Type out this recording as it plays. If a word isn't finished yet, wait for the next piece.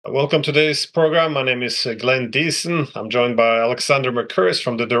Welcome to today's program. My name is Glenn Diesen. I'm joined by Alexander Mercouris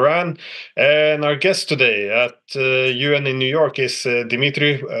from the Duran. And our guest today at UN in New York is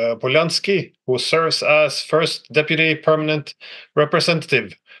Dmitry Polyanskiy, who serves as first Deputy Permanent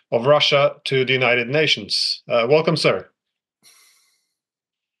Representative of Russia to the United Nations. Welcome, sir.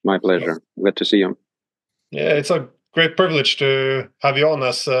 My pleasure. Glad to see you. Yeah, it's a great privilege to have you on,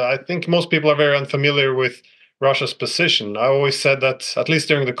 as I think most people are very unfamiliar with Russia's position. I always said that, at least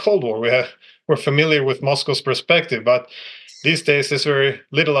during the Cold War, we're familiar with Moscow's perspective, but these days there's very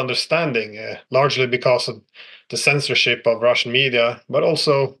little understanding, largely because of the censorship of Russian media, but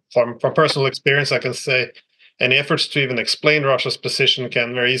also from personal experience, I can say any efforts to even explain Russia's position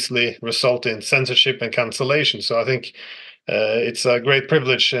can very easily result in censorship and cancellation. So I think it's a great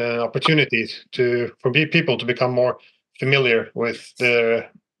privilege and opportunity for people to become more familiar with the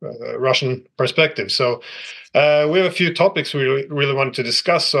Russian perspective. So we have a few topics we really wanted to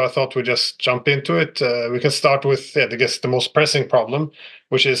discuss, so I thought we'd just jump into it. We can start with, I guess, the most pressing problem,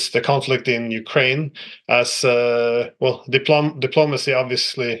 which is the conflict in Ukraine. As diplomacy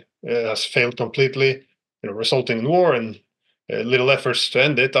obviously has failed completely, resulting in war and little efforts to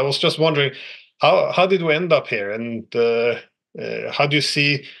end it. I was just wondering, how did we end up here, and how do you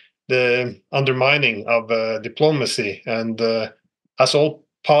see the undermining of diplomacy, and has all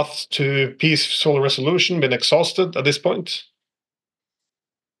paths to peaceful resolution been exhausted at this point?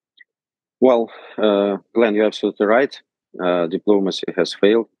 Well, Glenn, you're absolutely right. Diplomacy has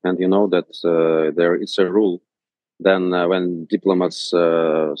failed, and you know that there is a rule. Then when diplomats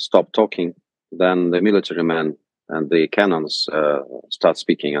stop talking, then the military men and the cannons start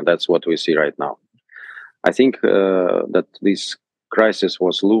speaking, and that's what we see right now. I think that this crisis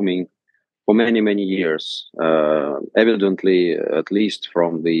was looming for many, many years, evidently, at least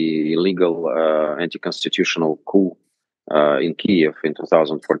from the illegal anti-constitutional coup in Kiev in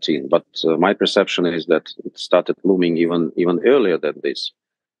 2014. But my perception is that it started looming even earlier than this,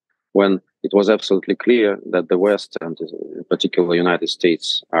 when it was absolutely clear that the West, and in particular the United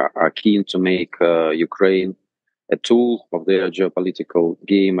States, are keen to make Ukraine a tool of their geopolitical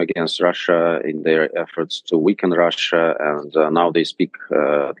game against Russia in their efforts to weaken Russia. And now they speak,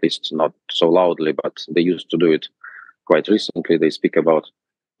 at least not so loudly, but they used to do it quite recently. They speak about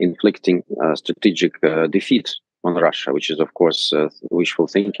inflicting strategic defeat on Russia, which is, of course, wishful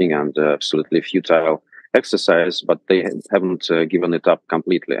thinking and absolutely futile exercise, but they haven't given it up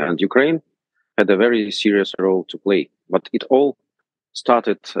completely. And Ukraine had a very serious role to play. But it all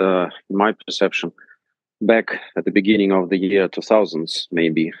started, in my perception, back at the beginning of the year 2000s,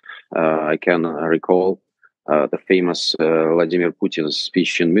 maybe. I can recall the famous Vladimir Putin's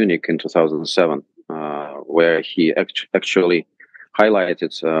speech in Munich in 2007, where he actually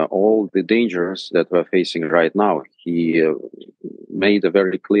highlighted all the dangers that we're facing right now. He made a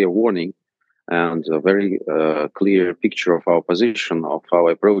very clear warning and a very clear picture of our position, of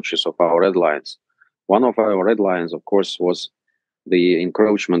our approaches, of our red lines. One of our red lines, of course, was the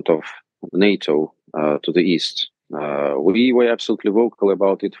encroachment of NATO to the east. We were absolutely vocal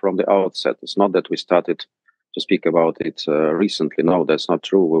about it from the outset. It's not that we started to speak about it recently. No, that's not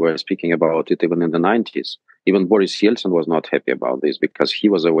true. We were speaking about it even in the 90s. Even Boris Yeltsin was not happy about this because he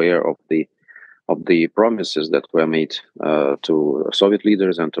was aware of the promises that were made to Soviet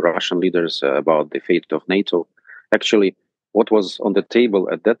leaders and to Russian leaders about the fate of NATO. Actually, what was on the table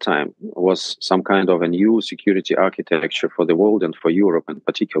at that time was some kind of a new security architecture for the world and for Europe in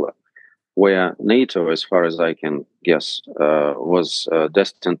particular, where NATO, as far as I can guess, was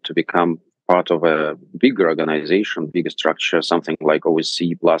destined to become part of a bigger organization, bigger structure, something like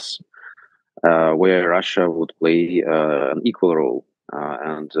ODYSEE plus, where Russia would play an equal role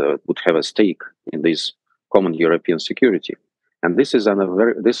and would have a stake in this common European security. And this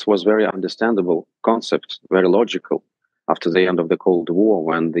was very understandable concept, very logical, after the end of the Cold War,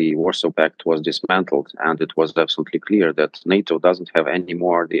 when the Warsaw Pact was dismantled, and it was absolutely clear that NATO doesn't have any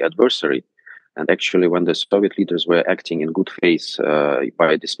more the adversary. And actually, when the Soviet leaders were acting in good faith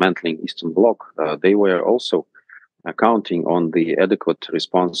by dismantling Eastern Bloc, they were also counting on the adequate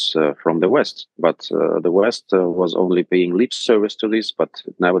response from the West. But the West was only paying lip service to this, but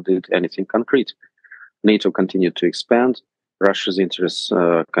it never did anything concrete. NATO continued to expand. Russia's interests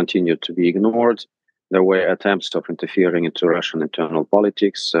continued to be ignored. There were attempts of interfering into Russian internal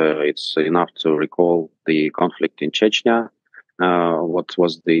politics. It's enough to recall the conflict in Chechnya. What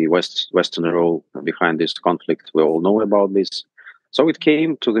was the Western role behind this conflict? We all know about this. So it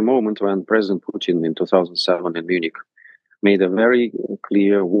came to the moment when President Putin in 2007 in Munich made a very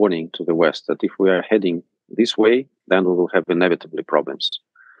clear warning to the West that if we are heading this way, then we will have inevitably problems.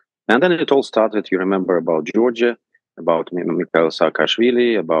 And then it all started, you remember, about Georgia, about Mikhail Saakashvili,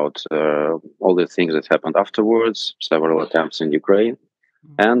 about all the things that happened afterwards, several attempts in Ukraine.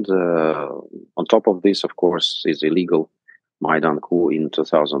 And on top of this, of course, is illegal Maidan coup in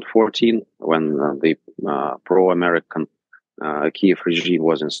 2014, when the pro-American Kiev regime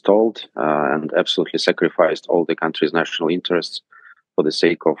was installed and absolutely sacrificed all the country's national interests for the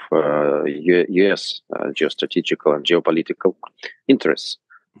sake of US geostrategical and geopolitical interests.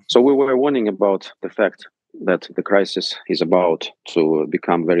 So we were warning about the fact that the crisis is about to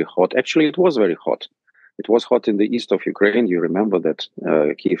become very hot. Actually, it was very hot. It was hot in the east of Ukraine. You remember that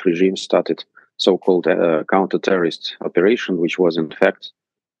Kiev regime started so-called counter-terrorist operation, which was in fact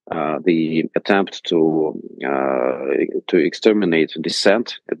the attempt to exterminate dissent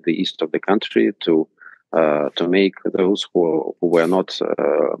at the east of the country, to make those who were not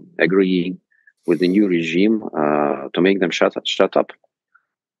agreeing with the new regime, to make them shut up.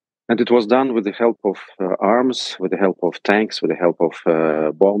 And it was done with the help of arms, with the help of tanks, with the help of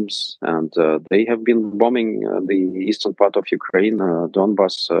bombs. And they have been bombing the eastern part of Ukraine,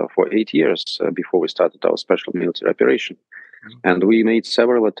 Donbass, for 8 years before we started our special military operation. And we made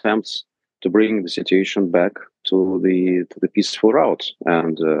several attempts to bring the situation back to the peaceful route.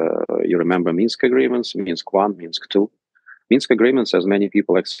 And you remember Minsk agreements, Minsk 1, Minsk 2. Minsk agreements, as many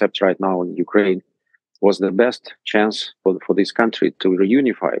people accept right now in Ukraine, was the best chance for this country to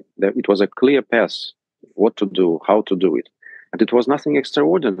reunify. It was a clear path, what to do, how to do it. And it was nothing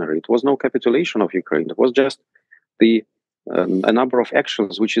extraordinary. It was no capitulation of Ukraine. It was just a number of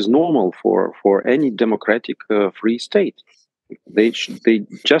actions which is normal for any democratic free state. They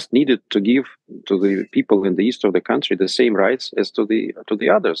just needed to give to the people in the east of the country the same rights as to the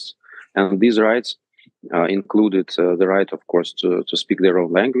others. And these rights included the right, of course, to speak their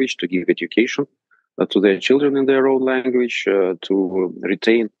own language, to give education to their children in their own language, to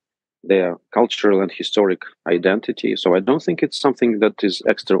retain their cultural and historic identity. So I don't think it's something that is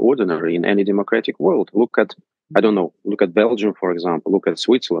extraordinary in any democratic world. Look at Belgium, for example, look at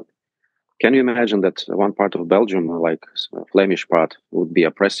Switzerland. Can you imagine that one part of Belgium, like Flemish part, would be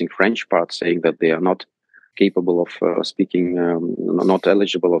oppressing French part, saying that they are not capable of speaking, not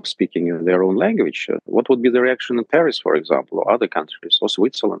eligible of speaking their own language? What would be the reaction in Paris, for example, or other countries, or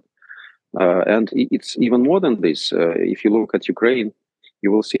Switzerland? And it's even more than this. If you look at Ukraine,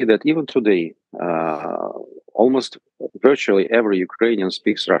 you will see that even today, almost virtually every Ukrainian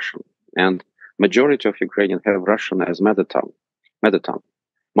speaks Russian, and majority of Ukrainians have Russian as mother tongue.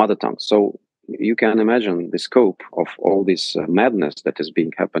 So you can imagine the scope of all this madness that is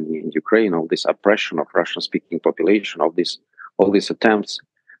being happening in Ukraine, all this oppression of Russian-speaking population, all these attempts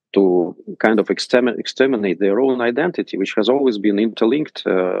to kind of exterminate their own identity, which has always been interlinked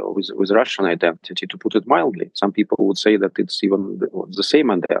with Russian identity, to put it mildly. Some people would say that it's even the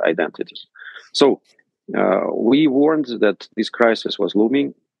same identity. So we warned that this crisis was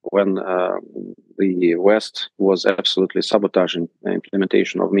looming when the West was absolutely sabotaging the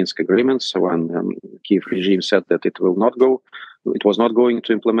implementation of Minsk agreements, when Kiev regime said that it was not going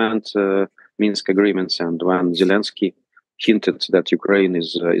to implement Minsk agreements, and when Zelensky hinted that Ukraine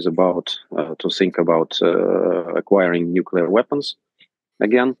is about to think about acquiring nuclear weapons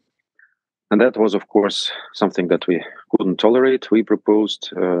again. And that was, of course, something that we couldn't tolerate. We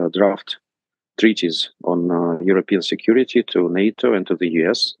proposed draft treaties on European security to NATO and to the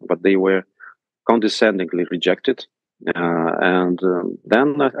US, but they were condescendingly rejected. And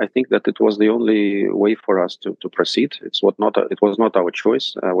then I think that it was the only way for us to proceed. It was not our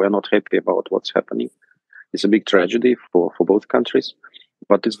choice. We're not happy about what's happening. It's a big tragedy for both countries,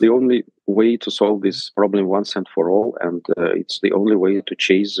 but it's the only way to solve this problem once and for all, and it's the only way to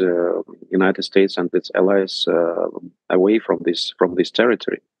chase United States and its allies away from this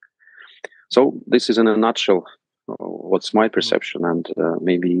territory. So this is in a nutshell what's my perception, and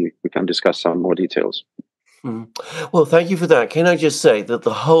maybe we can discuss some more details. Well, thank you for that. Can I just say that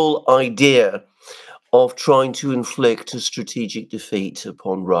the whole idea of trying to inflict a strategic defeat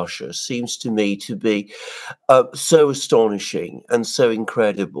upon Russia seems to me to be so astonishing and so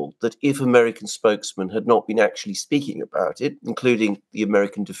incredible that if American spokesmen had not been actually speaking about it, including the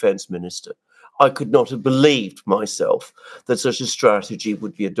American defense minister, I could not have believed myself that such a strategy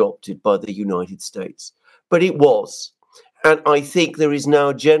would be adopted by the United States. But it was. And I think there is now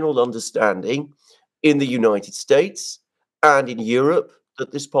a general understanding in the United States and in Europe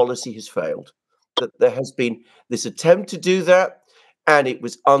that this policy has failed. That there has been this attempt to do that, and it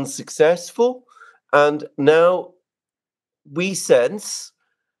was unsuccessful. And now we sense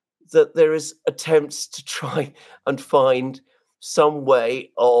that there is attempts to try and find some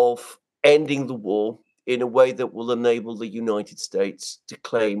way of ending the war in a way that will enable the United States to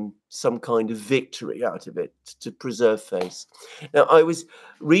claim some kind of victory out of it, to preserve face. Now, I was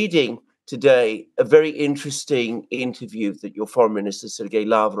reading today a very interesting interview that your Foreign Minister, Sergei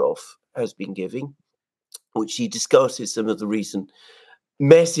Lavrov, has been giving, which he discusses some of the recent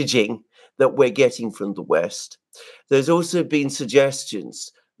messaging that we're getting from the West. There's also been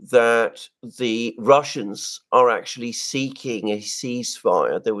suggestions that the Russians are actually seeking a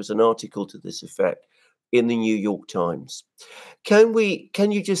ceasefire. There was an article to this effect in the New York Times. Can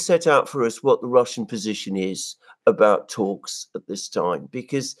you just set out for us what the Russian position is about talks at this time?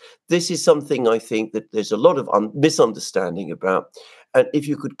 Because this is something I think that there's a lot of misunderstanding about. And if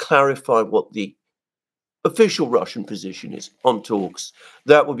you could clarify what the official Russian position is on talks,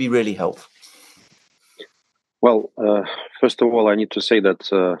 that would be really helpful. Well, first of all, I need to say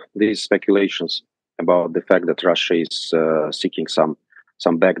that these speculations about the fact that Russia is seeking some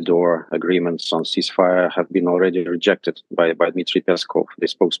backdoor agreements on ceasefire have been already rejected by Dmitry Peskov, the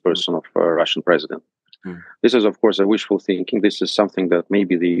spokesperson of Russian president. This is, of course, a wishful thinking. This is something that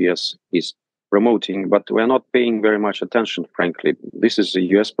maybe the US is promoting, but we're not paying very much attention, frankly. This is a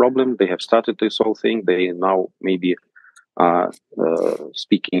US problem. They have started this whole thing. They now maybe are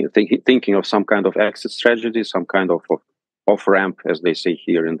thinking of some kind of exit strategy, some kind of off-ramp, as they say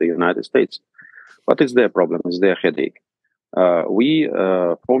here in the United States. But it's their problem. It's their headache. We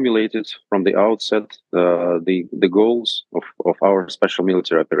formulated from the outset the goals of our special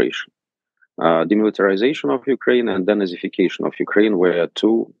military operation. Demilitarization of Ukraine and denazification of Ukraine were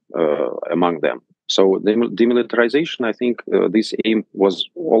two among them. So the demilitarization, I think this aim was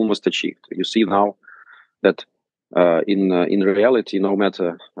almost achieved. You see now that in reality, no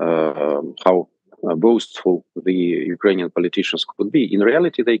matter how boastful the Ukrainian politicians could be, in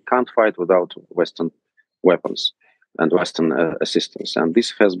reality they can't fight without Western weapons and Western assistance. And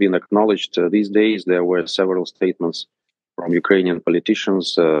this has been acknowledged these days. There were several statements from Ukrainian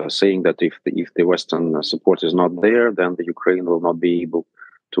politicians saying that if the Western support is not there, then the Ukraine will not be able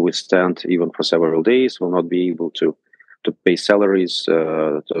to withstand even for several days, will not be able to pay salaries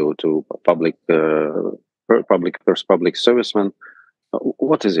to public servicemen.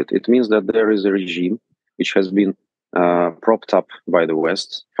 What is it? It means that there is a regime which has been propped up by the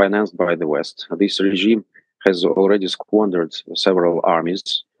West, financed by the West. This regime has already squandered several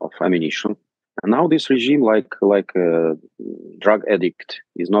armies of ammunition. And now this regime, like a drug addict,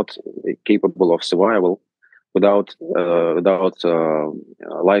 is not capable of survival without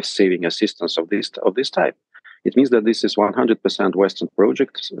life-saving assistance of this type. It means that this is 100% Western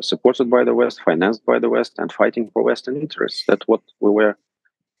project, supported by the West, financed by the West, and fighting for Western interests. That's what we were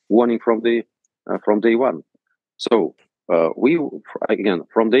warning from day one. So we, again,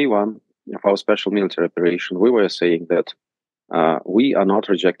 from day one of our special military operation, we were saying that we are not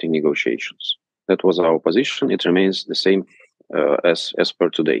rejecting negotiations. That was our position. It remains the same as per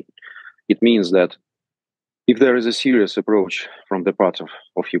today. It means that if there is a serious approach from the part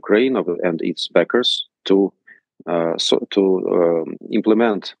of Ukraine and its backers to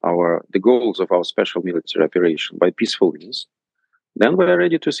implement the goals of our special military operation by peaceful means, then we are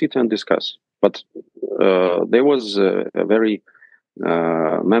ready to sit and discuss. But there was a very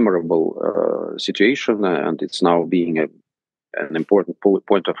memorable situation, and it's now being an important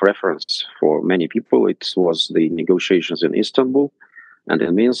point of reference for many people. It was the negotiations in Istanbul and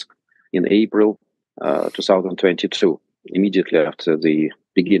in Minsk in April 2022, immediately after the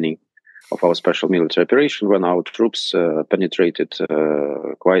beginning of our special military operation, when our troops penetrated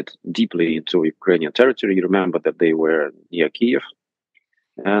quite deeply into Ukrainian territory. You remember that they were near Kiev.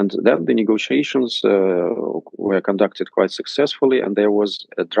 And then the negotiations were conducted quite successfully, and there was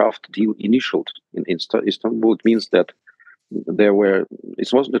a draft deal initialed in Istanbul. It means that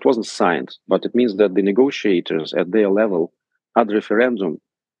it wasn't signed, but it means that the negotiators at their level ad referendum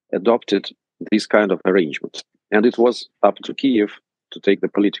adopted this kind of arrangement. And it was up to Kiev to take the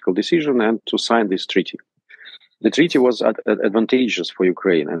political decision and to sign this treaty. The treaty was advantageous for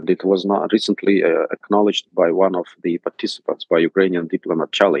Ukraine, and it was not recently acknowledged by one of the participants, by Ukrainian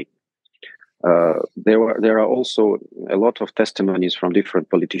diplomat Chali. There are also a lot of testimonies from different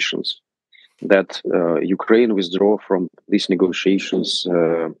politicians that Ukraine withdraw from these negotiations,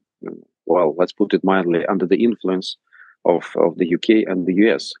 well, let's put it mildly, under the influence of the UK and the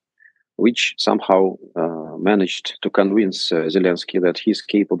US, which somehow managed to convince Zelensky that he's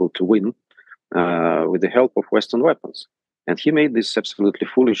capable to win with the help of Western weapons. And he made this absolutely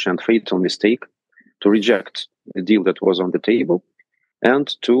foolish and fatal mistake to reject the deal that was on the table and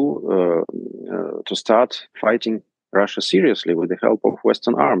to start fighting Russia seriously with the help of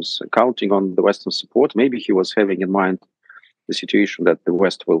Western arms, counting on the Western support. Maybe he was having in mind the situation that the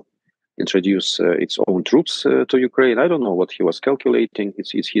West will introduce its own troops to Ukraine. I don't know what he was calculating.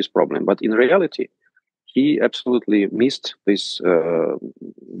 It's his problem. But in reality, he absolutely missed this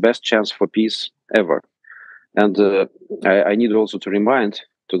best chance for peace ever. And I need also to remind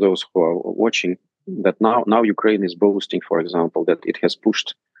to those who are watching that now Ukraine is boasting, for example, that it has pushed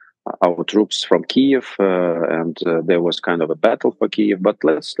our troops from Kiev, and there was kind of a battle for Kiev. But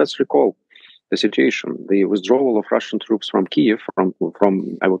let's recall the situation: the withdrawal of Russian troops from Kiev, from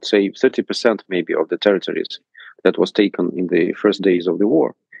I would say 30% maybe of the territories that was taken in the first days of the war,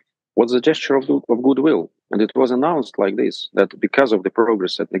 was a gesture of goodwill. And it was announced like this, that because of the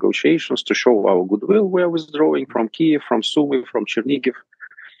progress at negotiations, to show our goodwill, we are withdrawing from Kiev, from Sumy, from Chernigiv,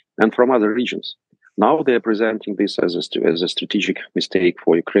 and from other regions. Now they are presenting this as a strategic mistake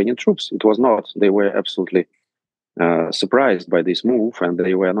for Ukrainian troops. It was not. They were absolutely surprised by this move, and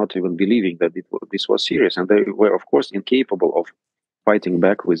they were not even believing that this was serious. And they were, of course, incapable of fighting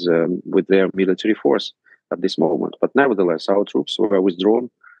back with their military force at this moment. But nevertheless, our troops were withdrawn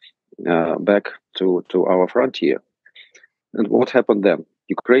back to our frontier. And what happened then?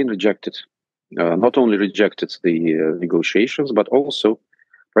 Ukraine rejected, not only rejected the negotiations, but also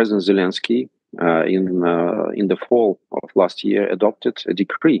President Zelensky in the fall of last year adopted a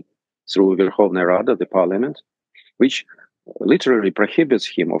decree through Verkhovna Rada, the parliament, which literally prohibits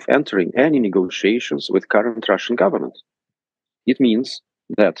him of entering any negotiations with current Russian government. It means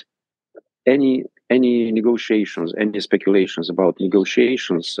that any negotiations, any speculations about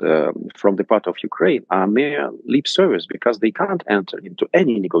negotiations from the part of Ukraine are mere lip service, because they can't enter into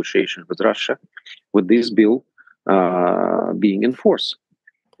any negotiation with Russia with this bill being in force.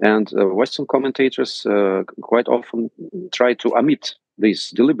 And Western commentators quite often try to omit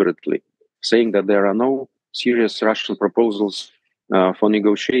this deliberately, saying that there are no serious Russian proposals for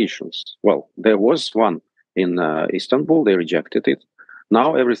negotiations. Well, there was one in Istanbul. They rejected it.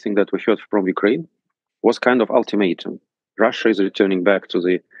 Now everything that we heard from Ukraine was kind of ultimatum. Russia is returning back to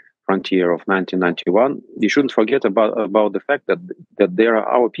the frontier of 1991. You shouldn't forget about the fact that there are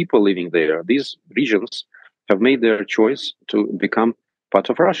our people living there. These regions have made their choice to become part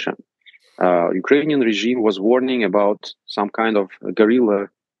of Russia. Ukrainian regime was warning about some kind of guerrilla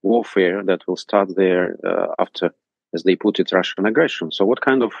warfare that will start there after, as they put it, Russian aggression. So what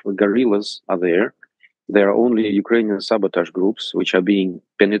kind of guerrillas are there? There are only Ukrainian sabotage groups which are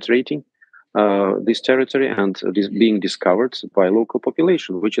penetrating this territory and being discovered by local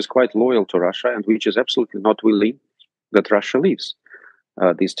population, which is quite loyal to Russia and which is absolutely not willing that Russia leaves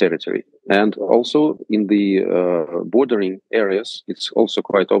this territory. And also in the bordering areas, it's also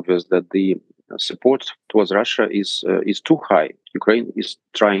quite obvious that the support towards Russia is too high. Ukraine is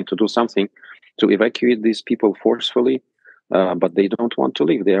trying to do something to evacuate these people forcefully, but they don't want to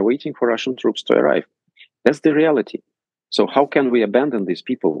leave. They are waiting for Russian troops to arrive. That's the reality. So how can we abandon these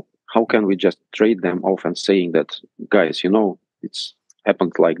people? How can we just trade them off and saying that, guys, it's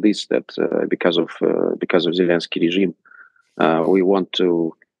happened like this, that because of Zelensky regime, we want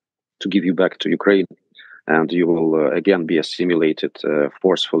to give you back to Ukraine, and you will again be assimilated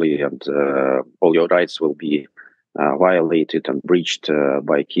forcefully, and all your rights will be violated and breached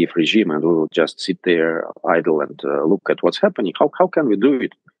by Kiev regime, and we will just sit there idle and look at what's happening. How can we do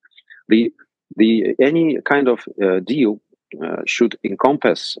it? Any kind of deal should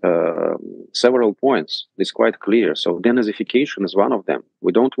encompass several points. It's quite clear. So denazification is one of them.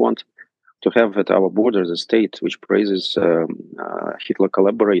 We don't want to have at our borders a state which praises Hitler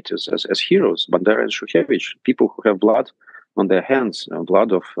collaborators as heroes, Bandera and Shukhevich, people who have blood on their hands,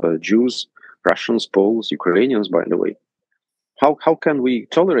 blood of Jews, Russians, Poles, Ukrainians, by the way. How can we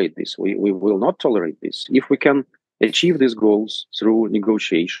tolerate this? We will not tolerate this. If we can achieve these goals through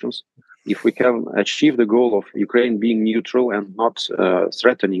negotiations, if we can achieve the goal of Ukraine being neutral and not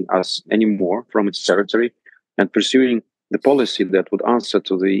threatening us anymore from its territory, and pursuing the policy that would answer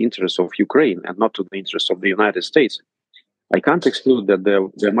to the interests of Ukraine and not to the interests of the United States, I can't exclude that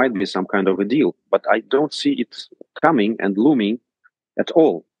there might be some kind of a deal, but I don't see it coming and looming at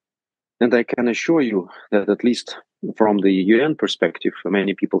all. And I can assure you that at least from the UN perspective,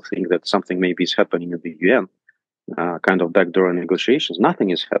 many people think that something maybe is happening in the UN, kind of backdoor negotiations.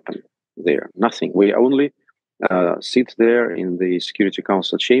 Nothing is happening there. Nothing. We only sit there in the Security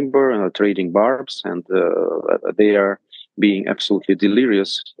Council chamber trading barbs, and they are being absolutely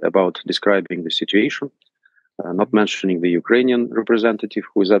delirious about describing the situation, not mentioning the Ukrainian representative,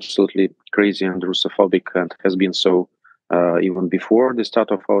 who is absolutely crazy and Russophobic and has been so even before the start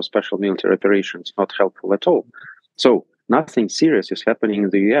of our special military operations, not helpful at all. So nothing serious is happening in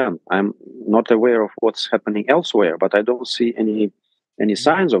the UN. I'm not aware of what's happening elsewhere, but I don't see any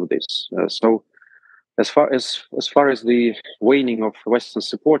signs of this. So far as the waning of Western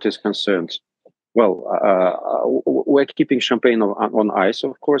support is concerned, well, we're keeping champagne on ice,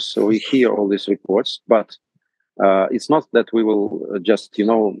 of course. So we hear all these reports, but it's not that we will just,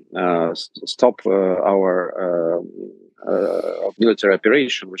 stop our military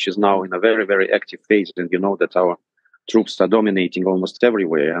operation, which is now in a very, very active phase. And you know that our troops are dominating almost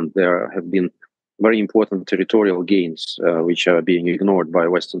everywhere, and there have been very important territorial gains, which are being ignored by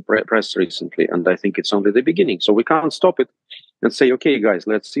Western press recently. And I think it's only the beginning. So we can't stop it and say, okay, guys,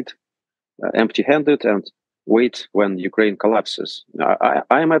 let's sit empty-handed and wait when Ukraine collapses.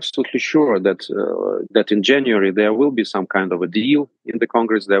 I am absolutely sure that that in January there will be some kind of a deal in the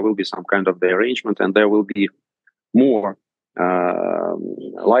Congress. There will be some kind of the arrangement, and there will be more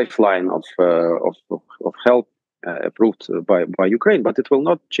lifeline of help approved by Ukraine. But it will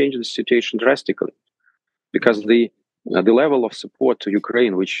not change the situation drastically, because the level of support to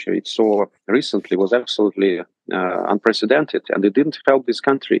Ukraine, which it saw recently, was absolutely unprecedented, and it didn't help this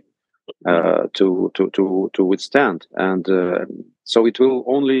country to withstand, and so it will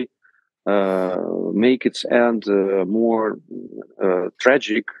only make its end more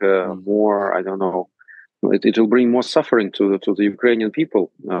tragic, more, I don't know. It will bring more suffering to the Ukrainian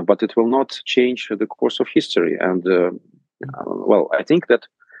people, but it will not change the course of history. And well, I think that,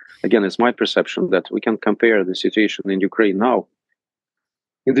 again, it's my perception that we can compare the situation in Ukraine now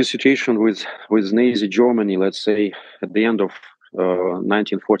in the situation with Nazi Germany, let's say at the end of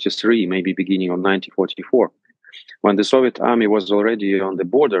 1943, maybe beginning of 1944, when the Soviet army was already on the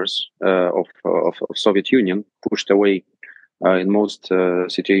borders of Soviet Union, pushed away in most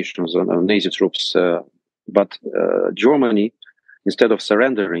situations on Nazi troops. But Germany, instead of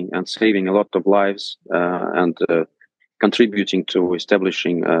surrendering and saving a lot of lives and contributing to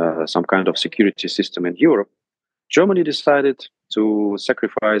establishing some kind of security system in Europe, Germany decided to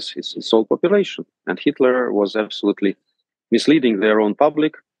sacrifice its whole population. And Hitler was absolutely misleading their own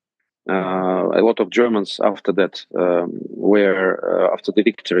public. A lot of Germans after that were, after the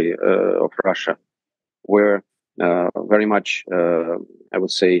victory of Russia, were very much, I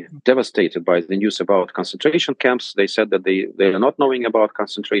would say, devastated by the news about concentration camps. They said that they are not knowing about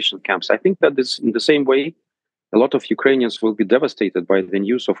concentration camps. I think that is in the same way, a lot of Ukrainians will be devastated by the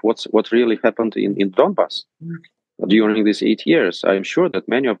news of what really happened in Donbass during these 8 years. I'm sure that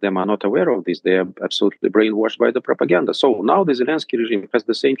many of them are not aware of this. They are absolutely brainwashed by the propaganda. So now the Zelensky regime has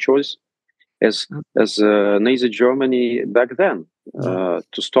the same choice as Nazi Germany back then,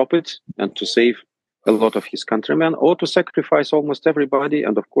 to stop it and to save a lot of his countrymen, or to sacrifice almost everybody,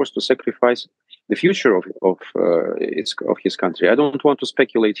 and of course to sacrifice the future of his country. I don't want to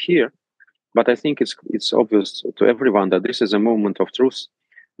speculate here, but I think it's obvious to everyone that this is a moment of truth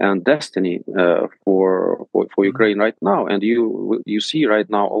and destiny for Ukraine right now. And you see right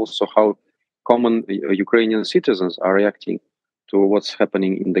now also how common Ukrainian citizens are reacting to what's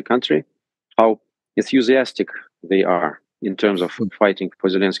happening in the country, how enthusiastic they are in terms of fighting for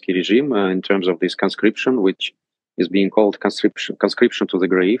Zelensky regime, in terms of this conscription, which is being called conscription to the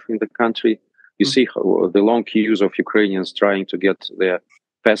grave in the country. You see the long queues of Ukrainians trying to get their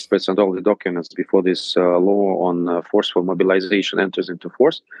passports and all the documents before this law on forceful mobilization enters into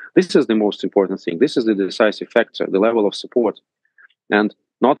force. This is the most important thing. This is the decisive factor, the level of support, and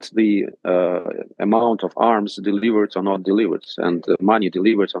not the amount of arms delivered or not delivered, and money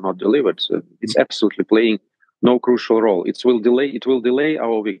delivered or not delivered. It's absolutely playing no crucial role. It will delay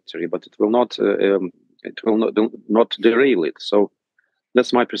our victory, but it will not derail it. So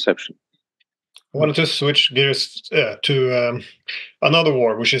that's my perception. I wanted to switch gears to another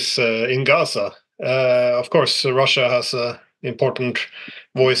war, which is in Gaza. Of course, Russia has an important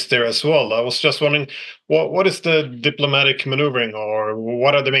voice there as well. I was just wondering, what is the diplomatic maneuvering, or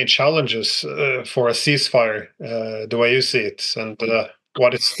what are the main challenges for a ceasefire, the way you see it, and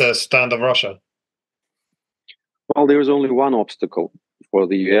what is the stand of Russia? Well, there is only one obstacle for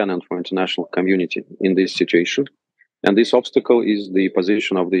the UN and for international community in this situation, and this obstacle is the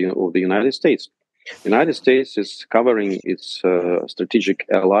position of the United States. The United States is covering its strategic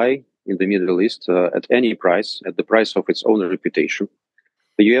ally in the Middle East at any price, at the price of its own reputation.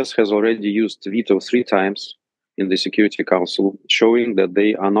 The US has already used veto 3 times in the Security Council, showing that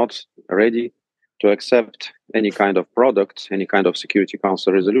they are not ready to accept any kind of product, any kind of Security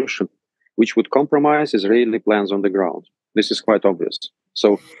Council resolution, which would compromise Israeli plans on the ground. This is quite obvious.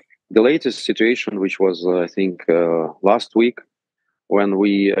 So the latest situation, which was, I think, last week, when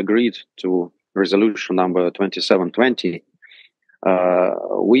we agreed to resolution number 2720,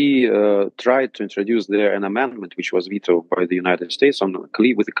 we tried to introduce there an amendment which was vetoed by the United States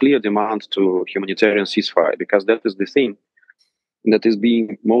with a clear demand to humanitarian ceasefire, because that is the thing that is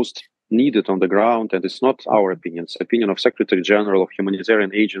being most needed on the ground, and it's not our opinion, it's the opinion of Secretary General of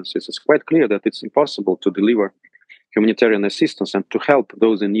Humanitarian Agencies, it's quite clear that it's impossible to deliver humanitarian assistance and to help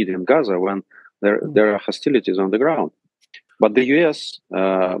those in need in Gaza when there are hostilities on the ground. But the US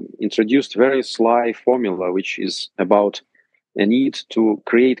introduced very sly formula, which is about a need to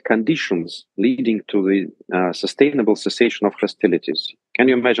create conditions leading to the sustainable cessation of hostilities. Can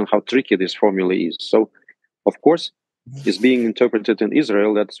you imagine how tricky this formula is? So, of course, it's being interpreted in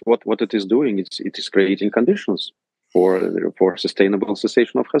Israel. That's what it is doing. It is creating conditions for sustainable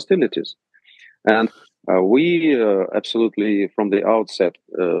cessation of hostilities. And we absolutely, from the outset,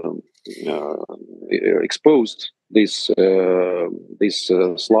 exposed this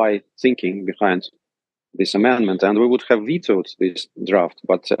sly thinking behind this amendment, and we would have vetoed this draft.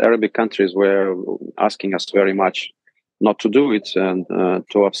 But Arabic countries were asking us very much not to do it and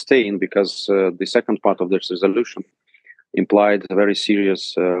to abstain, because the second part of this resolution implied a very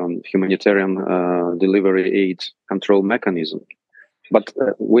serious humanitarian delivery aid control mechanism. But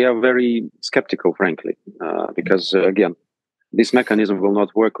we are very skeptical, frankly, because, again, this mechanism will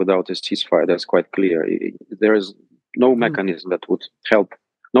not work without a ceasefire. That's quite clear. There is no mechanism that would help,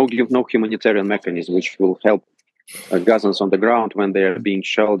 no humanitarian mechanism which will help Gazans on the ground when they are being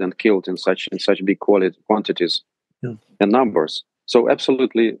shelled and killed in such big quantities and numbers. So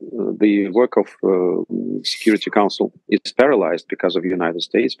absolutely, the work of Security Council is paralyzed because of the United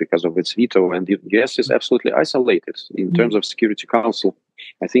States, because of its veto, and the US is absolutely isolated in terms of Security Council.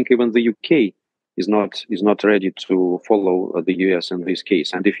 I think even the UK is not ready to follow the US in this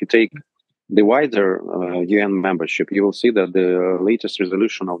case. And if you take the wider UN membership, you will see that the latest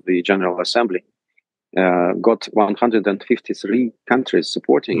resolution of the General Assembly got 153 countries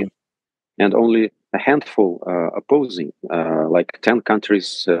supporting it, and only a handful opposing, like 10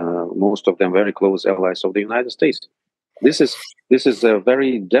 countries, most of them very close allies of the United States. This is a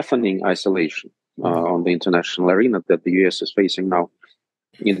very deafening isolation on the international arena that the US is facing now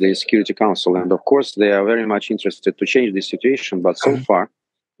in the Security Council. And of course, they are very much interested to change this situation, but so far,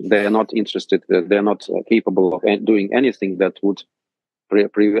 they are not interested, they're not capable of doing anything that would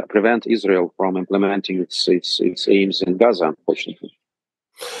prevent Israel from implementing its aims in Gaza, unfortunately.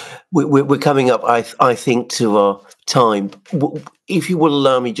 We're coming up, I think, to our time. If you will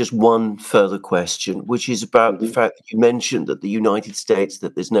allow me just one further question, which is about the fact that you mentioned that the United States,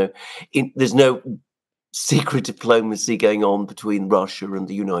 that there's no secret diplomacy going on between Russia and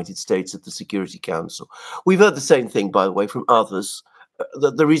the United States at the Security Council. We've heard the same thing, by the way, from others,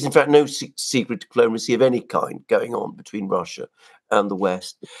 that there is, in fact, no secret diplomacy of any kind going on between Russia and the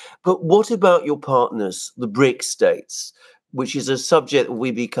West. But what about your partners, the BRIC states, which is a subject that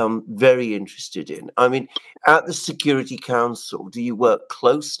we become very interested in? I mean, at the Security Council, do you work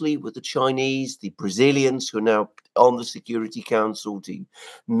closely with the Chinese, the Brazilians who are now on the Security Council? Do you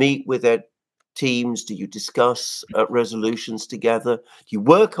meet with their teams? Do you discuss resolutions together? Do you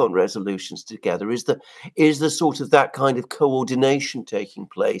work on resolutions together? Is the sort of that kind of coordination taking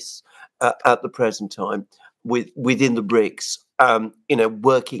place at the present time within the BRICS,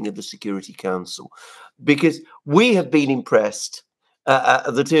 working at the Security Council? Because we have been impressed,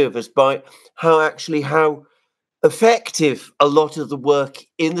 the two of us, by how effective a lot of the work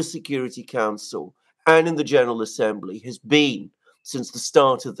in the Security Council and in the General Assembly has been since the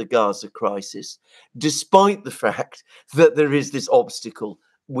start of the Gaza crisis, despite the fact that there is this obstacle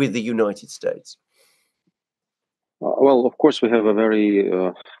with the United States. Well, of course, we have a very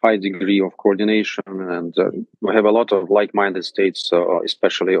high degree of coordination, and we have a lot of like-minded states,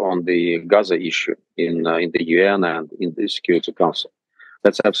 especially on the Gaza issue in the UN and in the Security Council.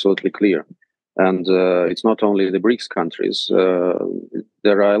 That's absolutely clear. And it's not only the BRICS countries.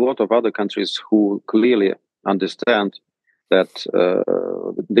 There are a lot of other countries who clearly understand that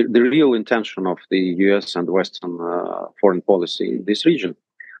the real intention of the US and Western foreign policy in this region.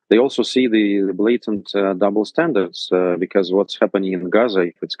 They also see the blatant double standards, because what's happening in Gaza,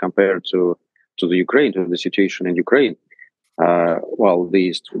 if it's compared to the Ukraine, to the situation in Ukraine, well,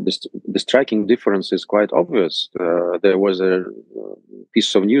 the striking difference is quite obvious. There was a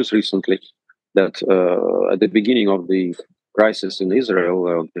piece of news recently that at the beginning of the crisis in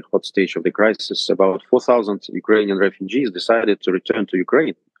Israel, the hot stage of the crisis, about 4,000 Ukrainian refugees decided to return to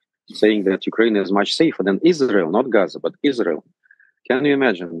Ukraine, saying that Ukraine is much safer than Israel, not Gaza, but Israel. Can you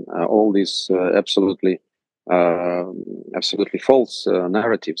imagine all these absolutely false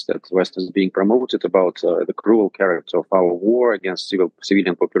narratives that the West is being promoted about the cruel character of our war against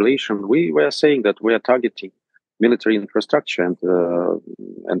civilian population? We were saying that we are targeting military infrastructure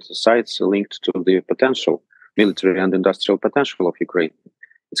and sites linked to the potential military and industrial potential of Ukraine.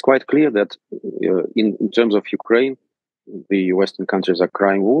 It's quite clear that in terms of Ukraine, the Western countries are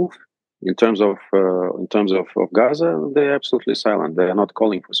crying wolf, in terms of Gaza, they're absolutely silent. They are not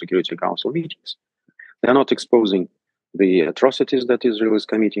calling for Security Council meetings. They are not exposing the atrocities that Israel is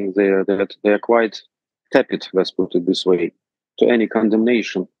committing there. That they are quite tepid, let's put it this way, to any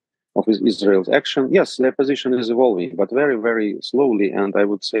condemnation of Israel's action. Yes, their position is evolving, but very, very slowly, and I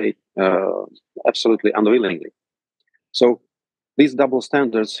would say absolutely unwillingly. So these double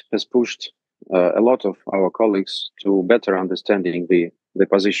standards has pushed a lot of our colleagues to better understanding the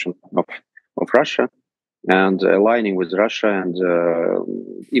position of Russia and aligning with Russia. And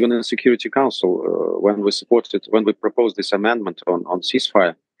even in the Security Council, when we proposed this amendment on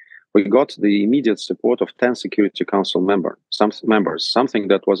ceasefire, we got the immediate support of 10 Security Council members, something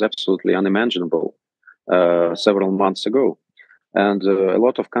that was absolutely unimaginable several months ago. And a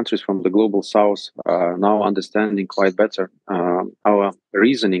lot of countries from the global south are now understanding quite better our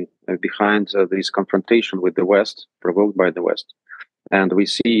reasoning behind this confrontation with the West, provoked by the West. And we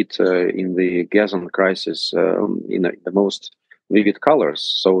see it in the Gaza crisis in the most vivid colors.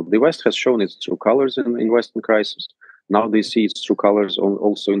 So the West has shown its true colors in Western crisis. Now they see its true colors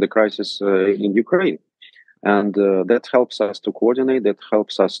also in the crisis in Ukraine. And that helps us to coordinate, that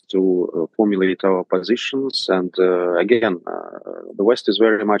helps us to formulate our positions. And again, the West is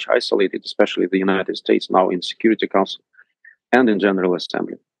very much isolated, especially the United States now in Security Council and in General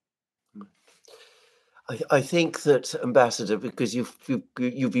Assembly. I think that, Ambassador, because you've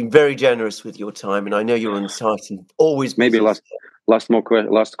been very generous with your time, and I know you're on site and always busy. Maybe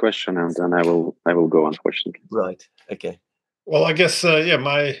last question, and then I will go, unfortunately. Right. Okay. Well, I guess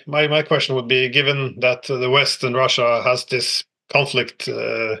my question would be, given that the West and Russia has this conflict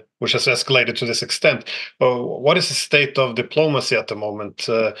which has escalated to this extent, what is the state of diplomacy at the moment?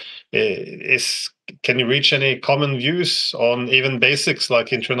 Can you reach any common views on even basics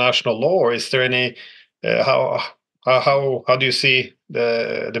like international law, or is there any how do you see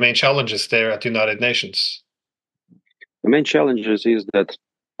the main challenges there at the United Nations? The main challenges is that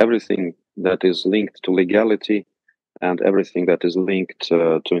everything that is linked to legality and everything that is linked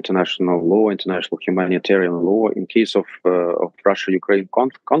to international law, international humanitarian law, in case of Russia-Ukraine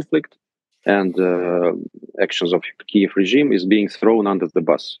conflict and actions of Kiev regime, is being thrown under the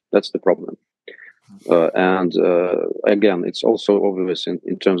bus. That's the problem. And again, it's also obvious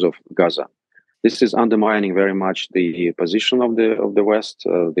in terms of Gaza. This is undermining very much the position of the West,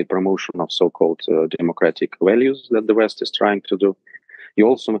 the promotion of so-called democratic values that the West is trying to do. You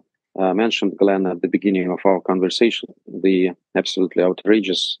also mentioned, Glenn, at the beginning of our conversation, the absolutely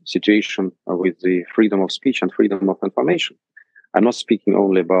outrageous situation with the freedom of speech and freedom of information. I'm not speaking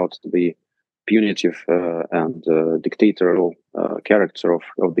only about the punitive and dictatorial character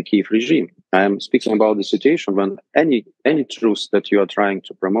of the Kiev regime. I am speaking about the situation when any truth that you are trying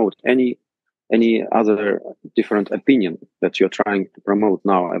to promote, any other different opinion that you're trying to promote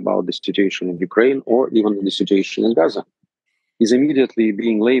now about the situation in Ukraine or even the situation in Gaza is immediately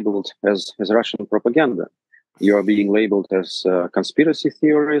being labeled as Russian propaganda. You are being labeled as a conspiracy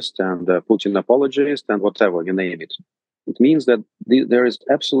theorist and a Putin apologist and whatever, you name it. It means that there is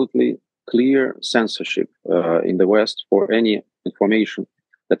absolutely clear censorship in the West for any information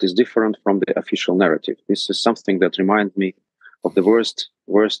that is different from the official narrative. This is something that reminds me of the worst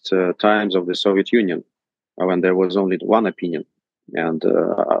times of the Soviet Union, when there was only one opinion, and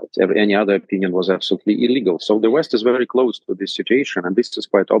any other opinion was absolutely illegal. So the West is very close to this situation, and this is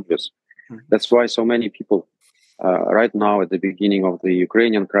quite obvious. That's why so many people right now at the beginning of the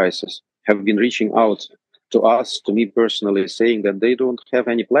Ukrainian crisis have been reaching out to us, to me personally, saying that they don't have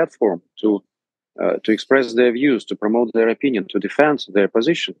any platform to express their views, to promote their opinion, to defend their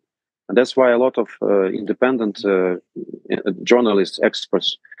position. And that's why a lot of independent journalists,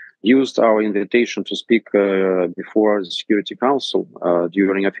 experts, used our invitation to speak before the Security Council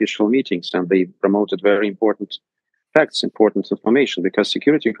during official meetings, and they promoted very important facts, important information, because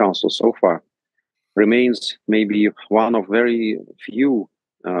Security Council so far remains maybe one of very few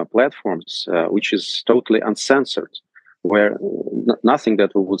platforms which is totally uncensored, where nothing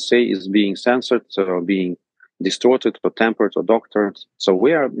that we would say is being censored or being distorted or tempered or doctored. So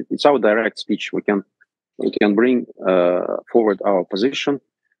it's our direct speech. We can bring forward our position.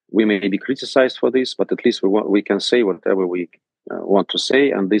 We may be criticized for this, but at least we can say whatever we want to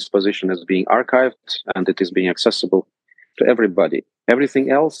say, and this position is being archived and it is being accessible to everybody. Everything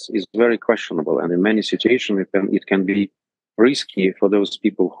else is very questionable, and in many situations it can be risky for those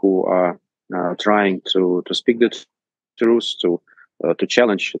people who are trying to speak the truth, to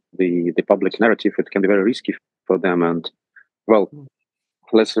challenge the public narrative. It can be very risky for them. And well,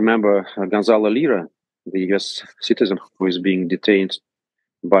 let's remember Gonzalo Lira, the US citizen who is being detained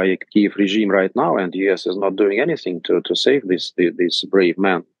by a Kiev regime right now, and the US is not doing anything to save this brave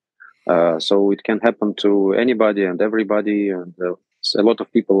man. So it can happen to anybody and everybody. And a lot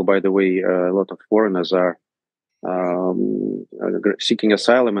of people, by the way, a lot of foreigners are seeking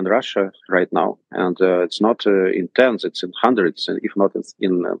asylum in Russia right now. And it's not in tens, it's in hundreds, if not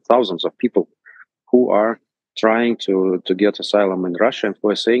in thousands of people who are trying to get asylum in Russia, and who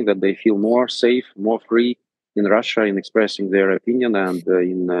are saying that they feel more safe, more free in Russia in expressing their opinion, and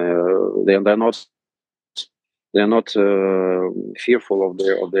they're not fearful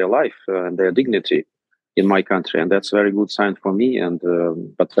of their life and their dignity in my country, and that's a very good sign for me, and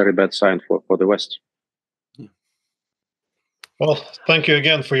but very bad sign for the West. Well, thank you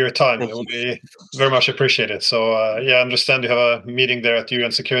again for your time. Thank you. We very much appreciate it. So, yeah, I understand you have a meeting there at the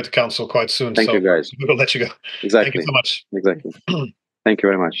UN Security Council quite soon. Thank you, guys. We'll let you go. Exactly. Thank you so much. Exactly. Thank you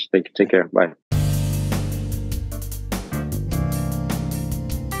very much. Take care. Bye.